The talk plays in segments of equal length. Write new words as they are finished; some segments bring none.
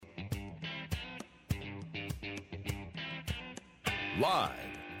Live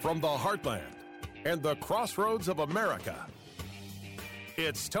from the heartland and the crossroads of America,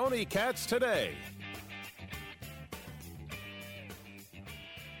 it's Tony Katz Today.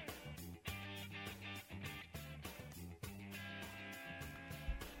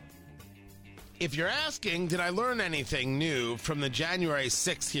 If you're asking, did I learn anything new from the January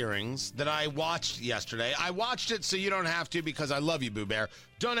 6th hearings that I watched yesterday? I watched it so you don't have to because I love you, Boo Bear.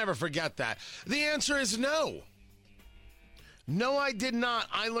 Don't ever forget that. The answer is no. No, I did not.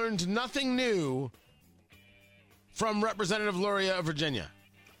 I learned nothing new from Representative Luria of Virginia.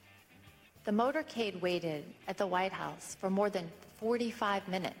 The motorcade waited at the White House for more than 45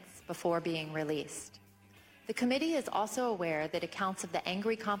 minutes before being released. The committee is also aware that accounts of the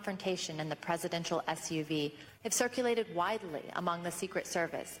angry confrontation in the presidential SUV have circulated widely among the Secret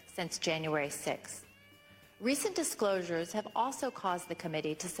Service since January 6th. Recent disclosures have also caused the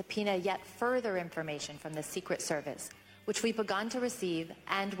committee to subpoena yet further information from the Secret Service, which we've begun to receive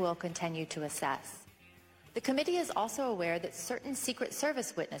and will continue to assess. The committee is also aware that certain Secret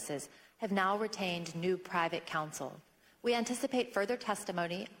Service witnesses have now retained new private counsel. We anticipate further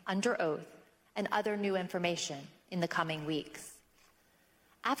testimony under oath and other new information in the coming weeks.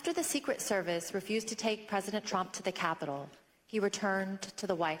 After the Secret Service refused to take President Trump to the Capitol, he returned to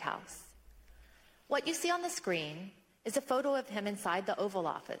the White House. What you see on the screen is a photo of him inside the Oval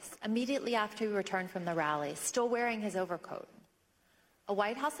Office immediately after he returned from the rally, still wearing his overcoat. A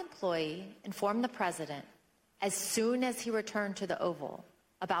White House employee informed the president as soon as he returned to the Oval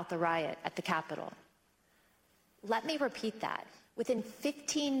about the riot at the Capitol. Let me repeat that. Within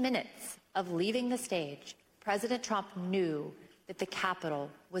 15 minutes of leaving the stage, President Trump knew that the Capitol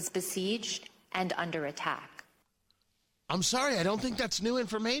was besieged and under attack. I'm sorry, I don't think that's new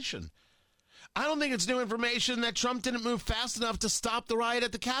information. I don't think it's new information that Trump didn't move fast enough to stop the riot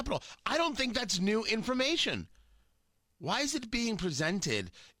at the Capitol. I don't think that's new information. Why is it being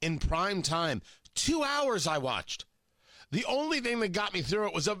presented in prime time? 2 hours I watched. The only thing that got me through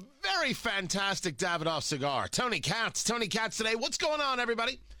it was a very fantastic Davidoff cigar. Tony Katz Today. What's going on,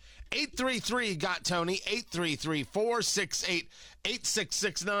 everybody? 833-GOT-TONY,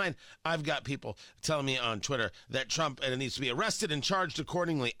 833-468-8669. I've got people telling me on Twitter that Trump needs to be arrested and charged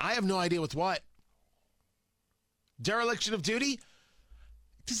accordingly. I have no idea with what. Dereliction of duty?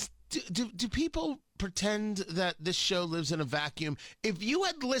 Do people pretend that this show lives in a vacuum? If you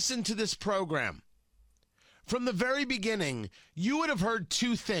had listened to this program from the very beginning, you would have heard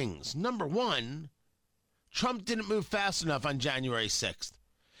two things. Number one, Trump didn't move fast enough on January 6th.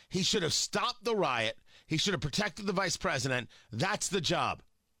 He should have stopped the riot. He should have protected the vice president. That's the job.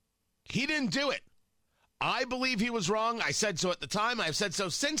 He didn't do it. I believe he was wrong. I said so at the time. I've said so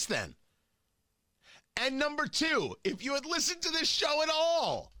since then. And number two, if you had listened to this show at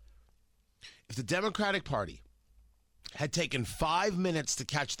all, if the Democratic Party had taken 5 minutes to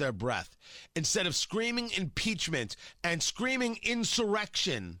catch their breath, instead of screaming impeachment and screaming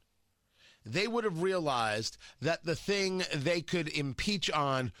insurrection, they would have realized that the thing they could impeach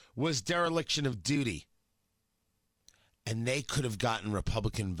on was dereliction of duty. And they could have gotten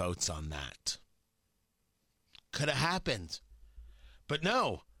Republican votes on that. Could have happened. But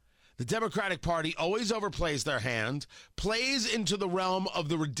no, the Democratic Party always overplays their hand, plays into the realm of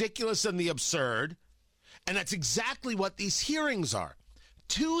the ridiculous and the absurd, and that's exactly what these hearings are.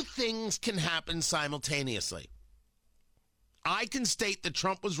 Two things can happen simultaneously. I can state that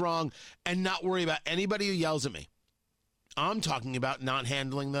Trump was wrong and not worry about anybody who yells at me. I'm talking about not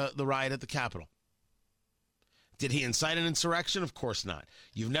handling the riot at the Capitol. Did he incite an insurrection? Of course not.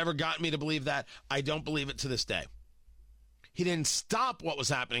 You've never gotten me to believe that. I don't believe it to this day. He didn't stop what was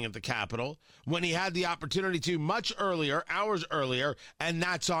happening at the Capitol when he had the opportunity to much earlier, hours earlier, and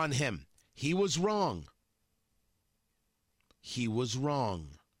that's on him. He was wrong. He was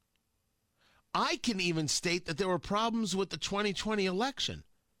wrong. I can even state that there were problems with the 2020 election.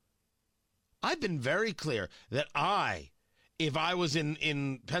 I've been very clear that if I was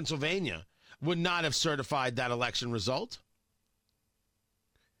in Pennsylvania, would not have certified that election result.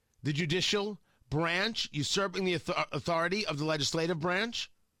 The judicial branch usurping the authority of the legislative branch,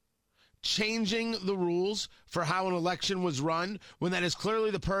 changing the rules for how an election was run when that is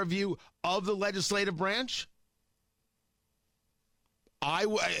clearly the purview of the legislative branch.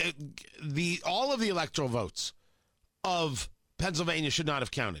 All of the electoral votes of Pennsylvania should not have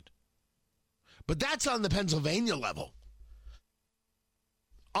counted. But that's on the Pennsylvania level.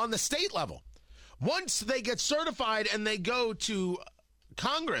 On the state level, once they get certified and they go to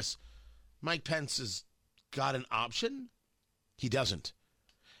Congress, Mike Pence has got an option? He doesn't.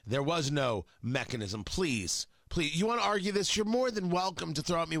 There was no mechanism. Please, you want to argue this? You're more than welcome to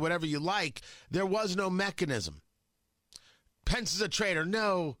throw at me whatever you like. There was no mechanism. Pence is a traitor.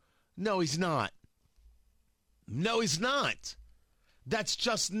 No, he's not. No, he's not. That's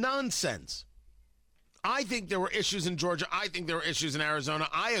just nonsense. I think there were issues in Georgia. I think there were issues in Arizona.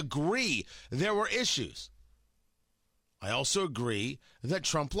 I agree there were issues. I also agree that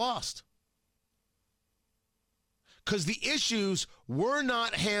Trump lost. Because the issues were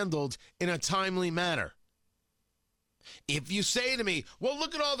not handled in a timely manner. If you say to me, well,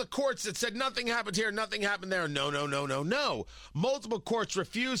 look at all the courts that said nothing happened here, nothing happened there. No. Multiple courts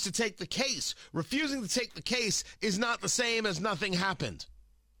refused to take the case. Refusing to take the case is not the same as nothing happened.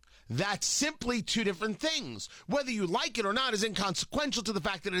 That's simply two different things. Whether you like it or not is inconsequential to the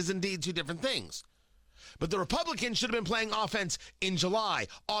fact that it is indeed two different things. But the Republicans should have been playing offense in July,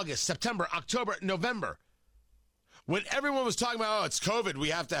 August, September, October, November. When everyone was talking about, it's COVID, we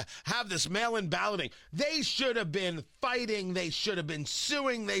have to have this mail-in balloting. They should have been fighting. They should have been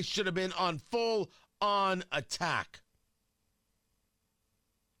suing. They should have been on full-on attack.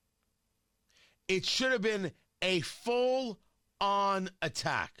 It should have been a full-on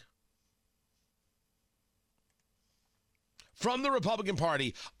attack from the Republican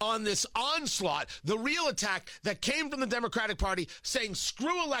Party on this onslaught, the real attack that came from the Democratic Party saying,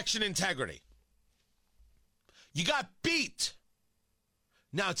 screw election integrity. You got beat.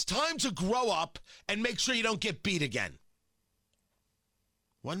 Now it's time to grow up and make sure you don't get beat again.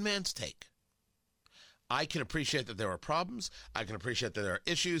 One man's take. I can appreciate that there are problems. I can appreciate that there are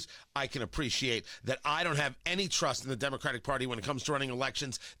issues. I can appreciate that I don't have any trust in the Democratic Party when it comes to running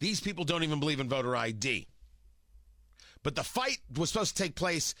elections. These people don't even believe in voter ID. But the fight was supposed to take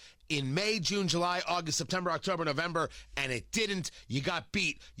place in May, June, July, August, September, October, November, and it didn't. You got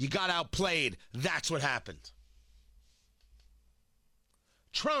beat. You got outplayed. That's what happened.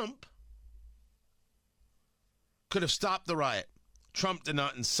 Trump could have stopped the riot. Trump did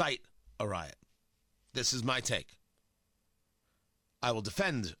not incite a riot. This is my take. I will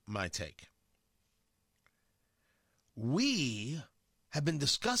defend my take. We have been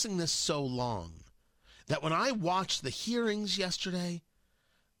discussing this so long that when I watched the hearings yesterday,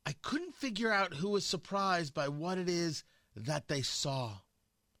 I couldn't figure out who was surprised by what it is that they saw,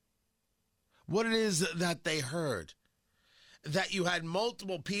 what it is that they heard. That you had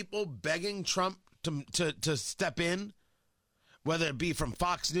multiple people begging Trump to step in, whether it be from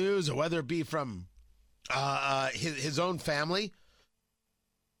Fox News or whether it be from his own family,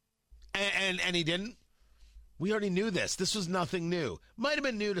 and he didn't. We already knew this. This was nothing new. Might have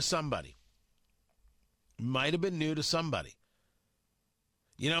been new to somebody. Might have been new to somebody.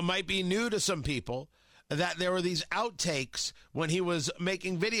 You know, might be new to some people that there were these outtakes when he was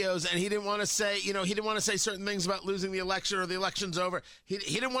making videos and he didn't want to say, he didn't want to say certain things about losing the election or the election's over. He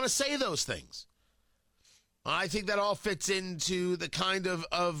didn't want to say those things. I think that all fits into the kind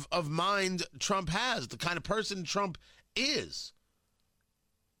of mind Trump has, the kind of person Trump is.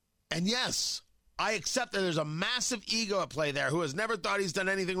 And yes, I accept that there's a massive ego at play there who has never thought he's done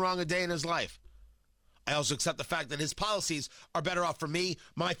anything wrong a day in his life. I also accept the fact that his policies are better off for me,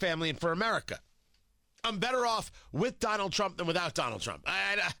 my family, and for America. I'm better off with Donald Trump than without Donald Trump.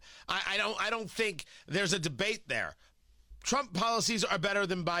 I don't think there's a debate there. Trump policies are better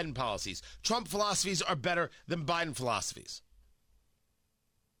than Biden policies. Trump philosophies are better than Biden philosophies.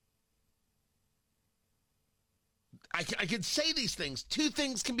 I can say these things. Two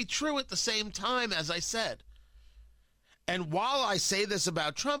things can be true at the same time, as I said. And while I say this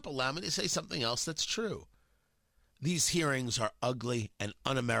about Trump, allow me to say something else that's true. These hearings are ugly and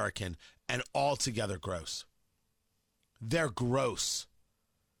un-American and altogether gross. They're gross.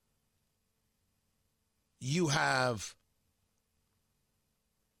 You have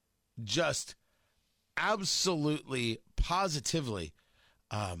just absolutely, positively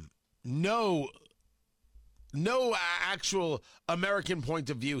no actual American point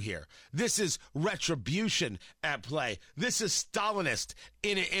of view here. This is retribution at play. This is Stalinist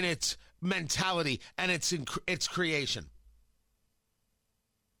in its mentality and its creation.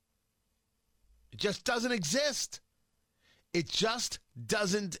 It just doesn't exist. It just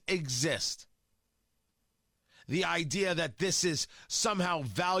doesn't exist. The idea that this is somehow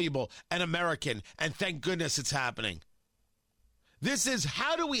valuable and American, and thank goodness it's happening. This is,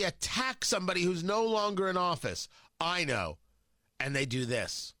 how do we attack somebody who's no longer in office? I know. And they do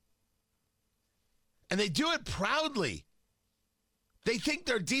this. And they do it proudly. They think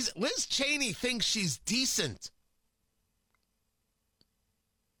they're decent. Liz Cheney thinks she's decent.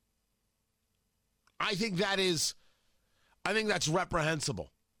 I think that's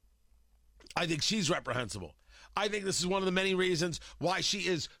reprehensible. I think she's reprehensible. I think this is one of the many reasons why she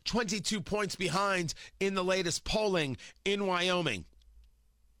is 22 points behind in the latest polling in Wyoming.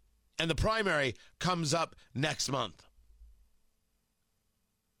 And the primary comes up next month.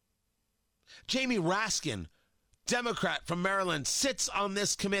 Jamie Raskin, Democrat from Maryland, sits on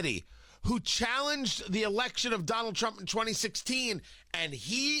this committee, who challenged the election of Donald Trump in 2016, and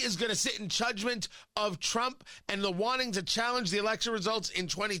he is going to sit in judgment of Trump and the wanting to challenge the election results in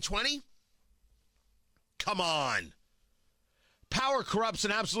 2020? Come on. Power corrupts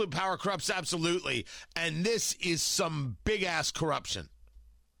and absolute power corrupts absolutely, and this is some big-ass corruption.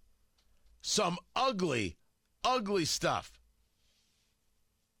 Some ugly, ugly stuff.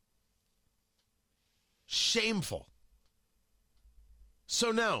 Shameful.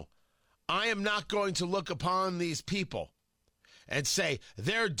 So no, I am not going to look upon these people and say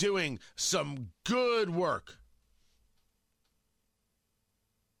they're doing some good work.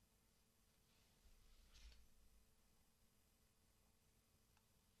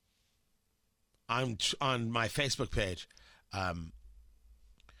 I'm on my Facebook page.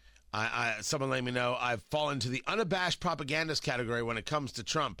 Someone let me know I've fallen to the unabashed propagandist category when it comes to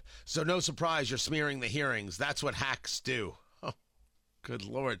Trump. So no surprise you're smearing the hearings. That's what hacks do. Oh, good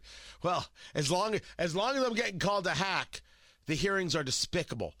Lord. Well, as long as I'm getting called a hack, the hearings are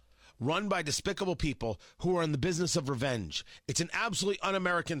despicable, run by despicable people who are in the business of revenge. It's an absolutely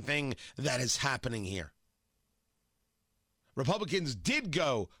un-American thing that is happening here. Republicans did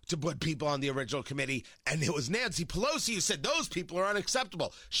go to put people on the original committee, and it was Nancy Pelosi who said those people are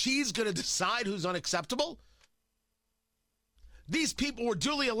unacceptable. She's going to decide who's unacceptable? These people were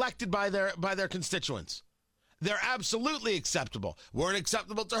duly elected by their constituents. They're absolutely acceptable. Weren't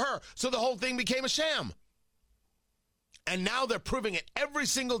acceptable to her, so the whole thing became a sham. And now they're proving it every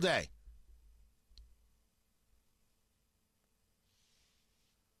single day.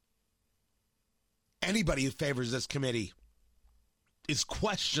 Anybody who favors this committee is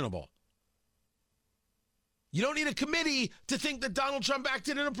questionable. You don't need a committee to think that Donald Trump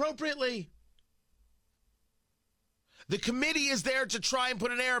acted inappropriately. The committee is there to try and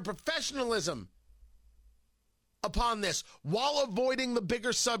put an air of professionalism upon this while avoiding the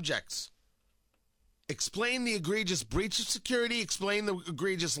bigger subjects. Explain the egregious breach of security, explain the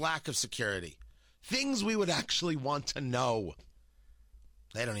egregious lack of security. Things we would actually want to know.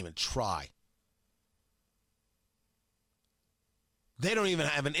 They don't even try. They don't even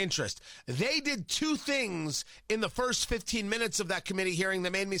have an interest. They did two things in the first 15 minutes of that committee hearing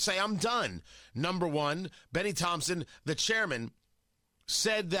that made me say, I'm done. Number one, Benny Thompson, the chairman,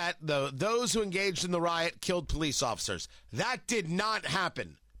 said that those who engaged in the riot killed police officers. That did not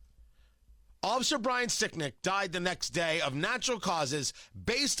happen. Officer Brian Sicknick died the next day of natural causes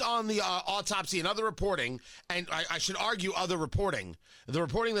based on the autopsy and other reporting, and I should argue other reporting, the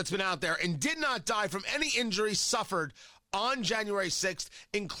reporting that's been out there, and did not die from any injuries suffered on January 6th,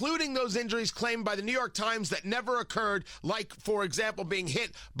 including those injuries claimed by the New York Times that never occurred, like, for example, being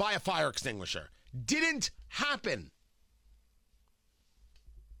hit by a fire extinguisher. Didn't happen.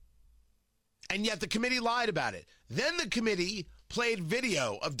 And yet the committee lied about it. Then the committee played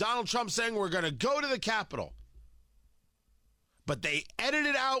video of Donald Trump saying we're going to go to the Capitol. But they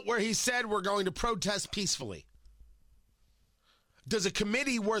edited out where he said we're going to protest peacefully. Does a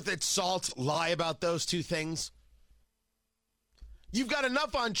committee worth its salt lie about those two things? You've got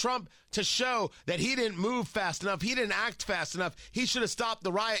enough on Trump to show that he didn't move fast enough. He didn't act fast enough. He should have stopped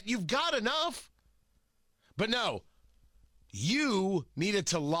the riot. You've got enough. But no, you needed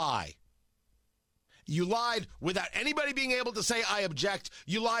to lie. You lied without anybody being able to say, I object.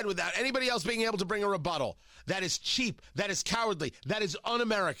 You lied without anybody else being able to bring a rebuttal. That is cheap. That is cowardly. That is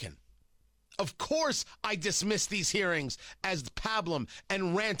un-American. Of course, I dismiss these hearings as pablum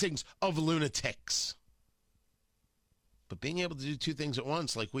and rantings of lunatics. But being able to do two things at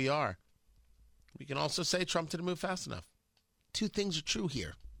once, like we are, we can also say Trump didn't move fast enough. Two things are true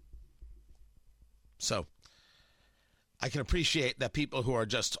here. So I can appreciate that people who are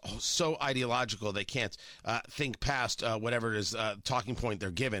just so ideological they can't think past whatever it is talking point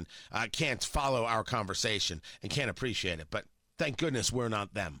they're given, can't follow our conversation and can't appreciate it. But thank goodness we're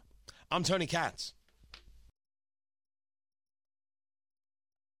not them. I'm Tony Katz.